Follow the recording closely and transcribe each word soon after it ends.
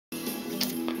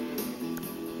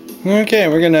Okay,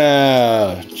 we're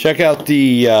gonna check out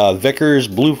the Vicker's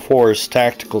Blue Force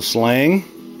Tactical Sling.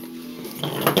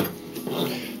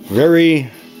 Very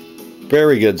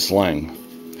good sling.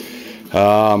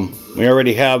 We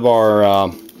already have our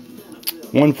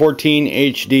 114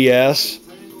 HDS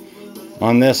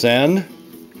on this end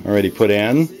already put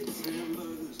in.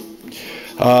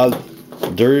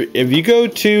 If you go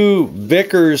to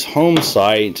Vicker's home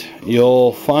site,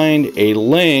 you'll find a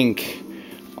link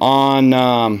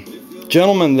on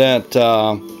gentleman that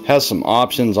has some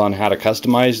options on how to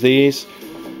customize these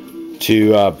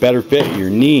to better fit your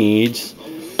needs.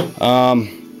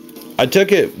 I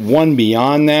took it one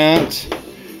beyond that.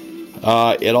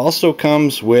 It also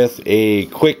comes with a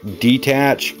quick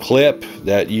detach clip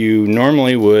that you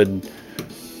normally would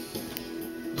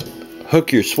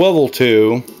hook your swivel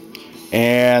to,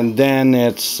 and then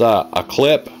it's a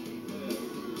clip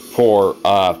for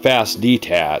fast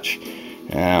detach.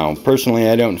 Now, personally,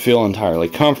 I don't feel entirely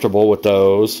comfortable with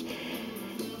those.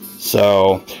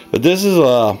 So, but this is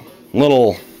a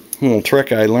little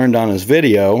trick I learned on his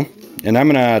video, and I'm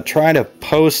gonna try to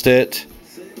post it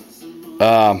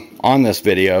on this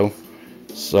video.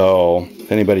 So,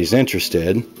 if anybody's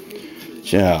interested,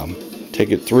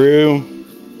 take it through,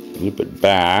 loop it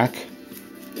back.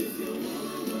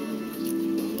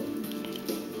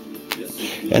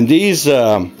 And these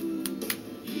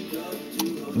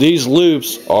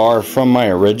loops are from my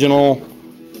original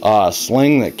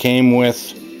sling that came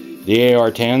with the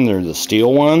AR-10. They're the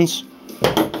steel ones.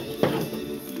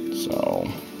 So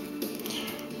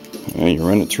you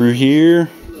run it through here.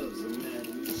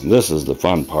 This is the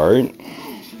fun part.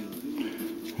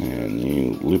 And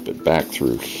you loop it back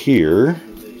through here.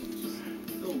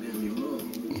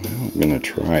 I'm going to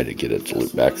try to get it to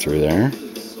loop back through there.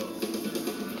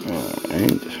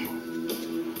 Alright.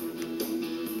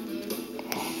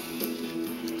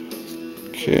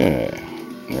 Okay,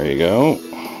 there you go.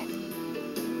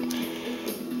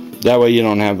 That way you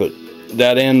don't have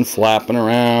that end flapping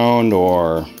around,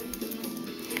 or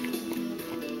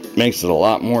makes it a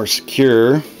lot more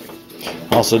secure.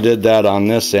 Also did that on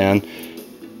this end.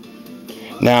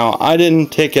 Now, I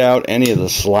didn't take out any of the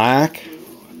slack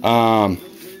on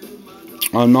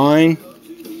mine.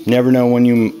 Never know when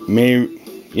you may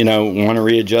want to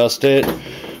readjust it.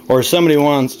 Or somebody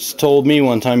once told me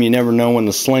one time, you never know when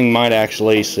the sling might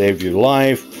actually save your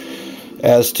life,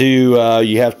 as to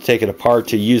you have to take it apart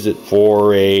to use it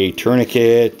for a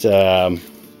tourniquet,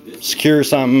 secure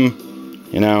something,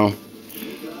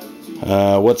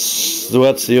 what's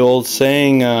the old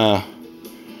saying,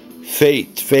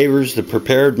 fate favors the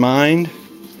prepared mind,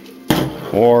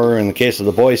 or in the case of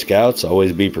the Boy Scouts,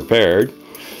 always be prepared.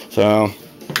 So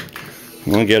I'm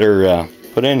gonna get her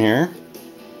put in here.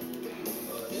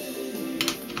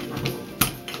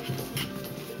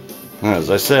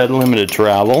 As I said, limited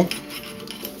travel.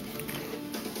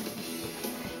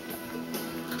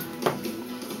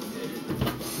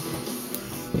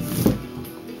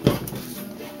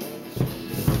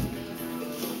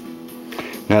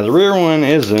 Now the rear one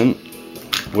isn't,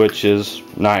 which is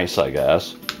nice, I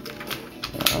guess.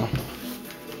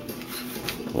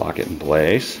 Lock it in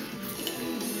place.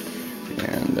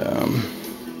 And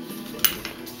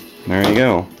there you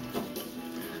go.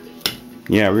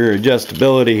 Yeah, rear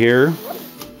adjustability here.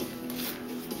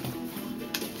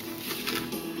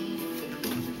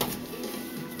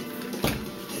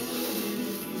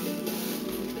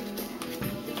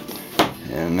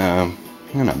 And I'm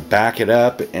gonna back it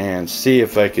up and see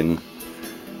if I can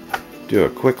do a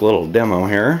quick little demo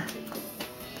here.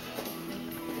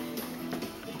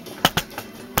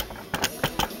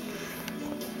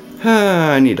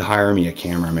 I need to hire me a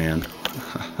cameraman.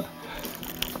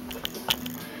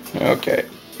 Okay.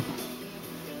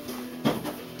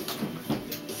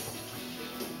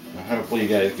 Hopefully you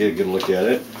guys get a good look at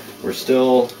it. We're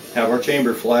still have our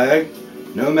chamber flag,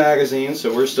 no magazine,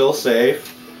 so we're still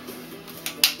safe.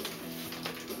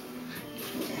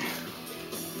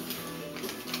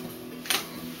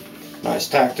 Nice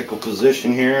tactical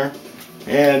position here.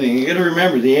 And you got to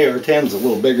remember, the AR-10 is a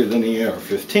little bigger than the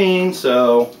AR-15,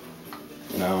 so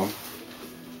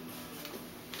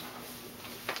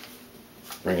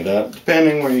bring it up,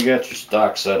 depending where you got your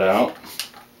stock set out.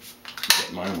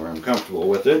 Get mine where I'm comfortable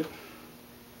with it.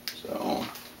 So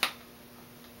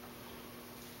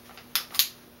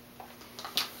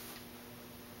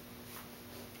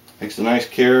makes a nice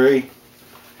carry.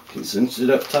 Can cinch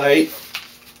it up tight.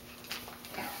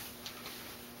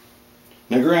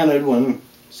 Now granted, when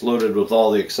it's loaded with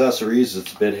all the accessories,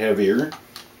 it's a bit heavier.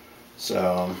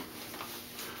 So,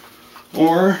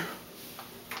 or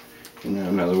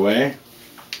another way,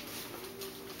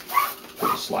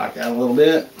 put the slack out a little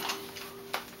bit.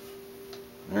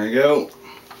 There you go.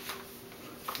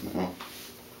 Now,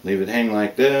 leave it hang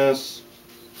like this.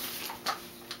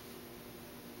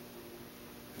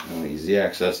 Easy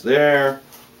access there.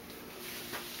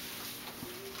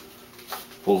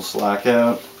 Pull the slack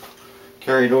out.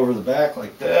 Carry it over the back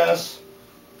like this.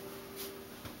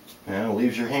 And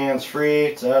leaves your hands free.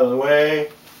 It's out of the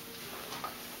way.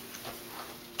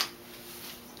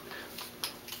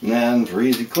 And then for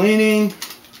easy cleaning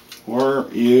or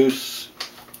use,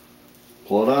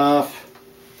 pull it off.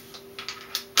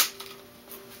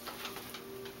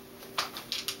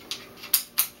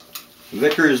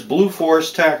 Vicker's Blue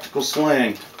Force Tactical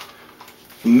Sling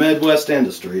from MidWest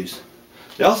Industries.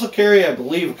 They also carry, I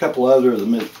believe, a couple other of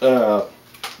the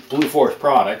Blue Force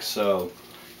products, so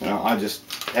I just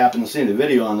happened to see the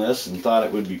video on this and thought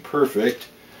it would be perfect.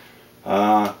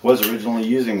 Was originally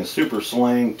using a Super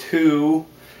Sling 2,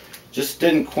 just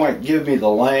didn't quite give me the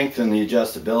length and the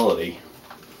adjustability.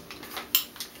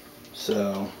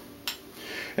 So,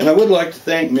 and I would like to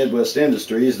thank MidWest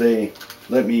Industries. They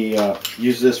let me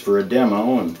use this for a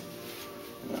demo, and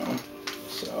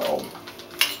so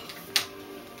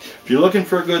if you're looking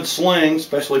for a good sling,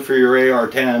 especially for your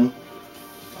AR-10,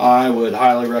 I would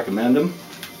highly recommend them.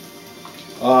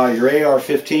 Your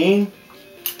AR-15,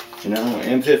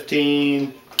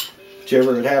 M15,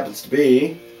 whichever it happens to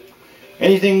be,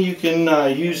 anything you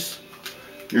can use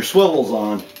your swivels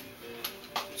on,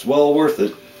 it's well worth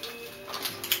it.